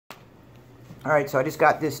Alright, so I just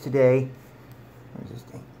got this today. Where's this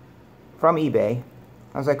thing? From eBay.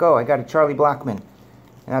 I was like, oh, I got a Charlie Blackman.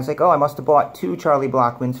 And I was like, oh, I must have bought two Charlie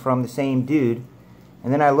Blackmans from the same dude.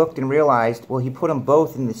 And then I looked and realized, well, he put them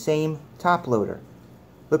both in the same top loader.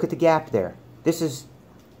 Look at the gap there. This is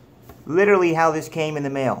literally how this came in the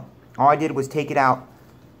mail. All I did was take it out.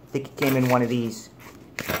 I think it came in one of these.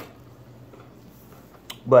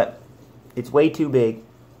 But it's way too big.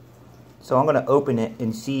 So I'm going to open it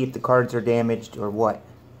and see if the cards are damaged or what.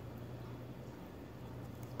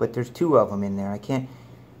 But there's two of them in there. I can't...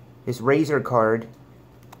 This Razor card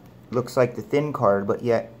looks like the thin card, but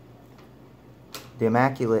yet the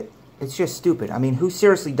Immaculate... It's just stupid. I mean, who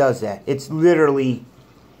seriously does that? It's literally...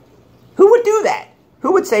 Who would do that?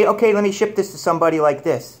 Who would say, okay, let me ship this to somebody like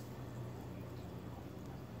this?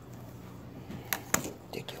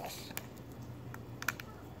 Ridiculous.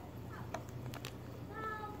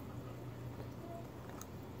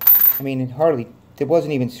 I mean, it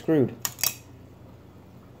wasn't even screwed.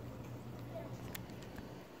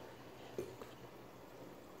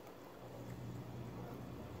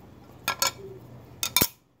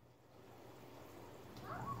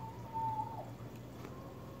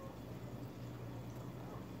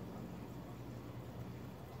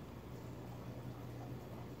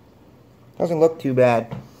 Doesn't look too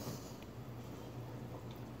bad.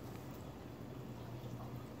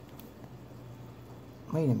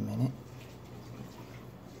 Wait a minute.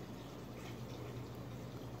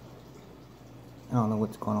 I don't know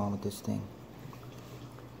what's going on with this thing.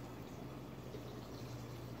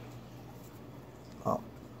 Oh,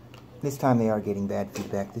 this time they are getting bad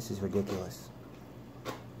feedback. This is ridiculous.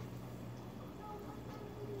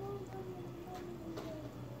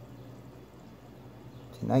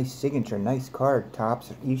 It's a nice signature, nice card,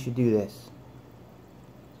 Topps. You should do this.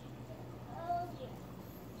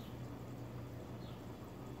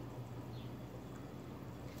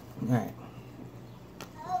 Alright.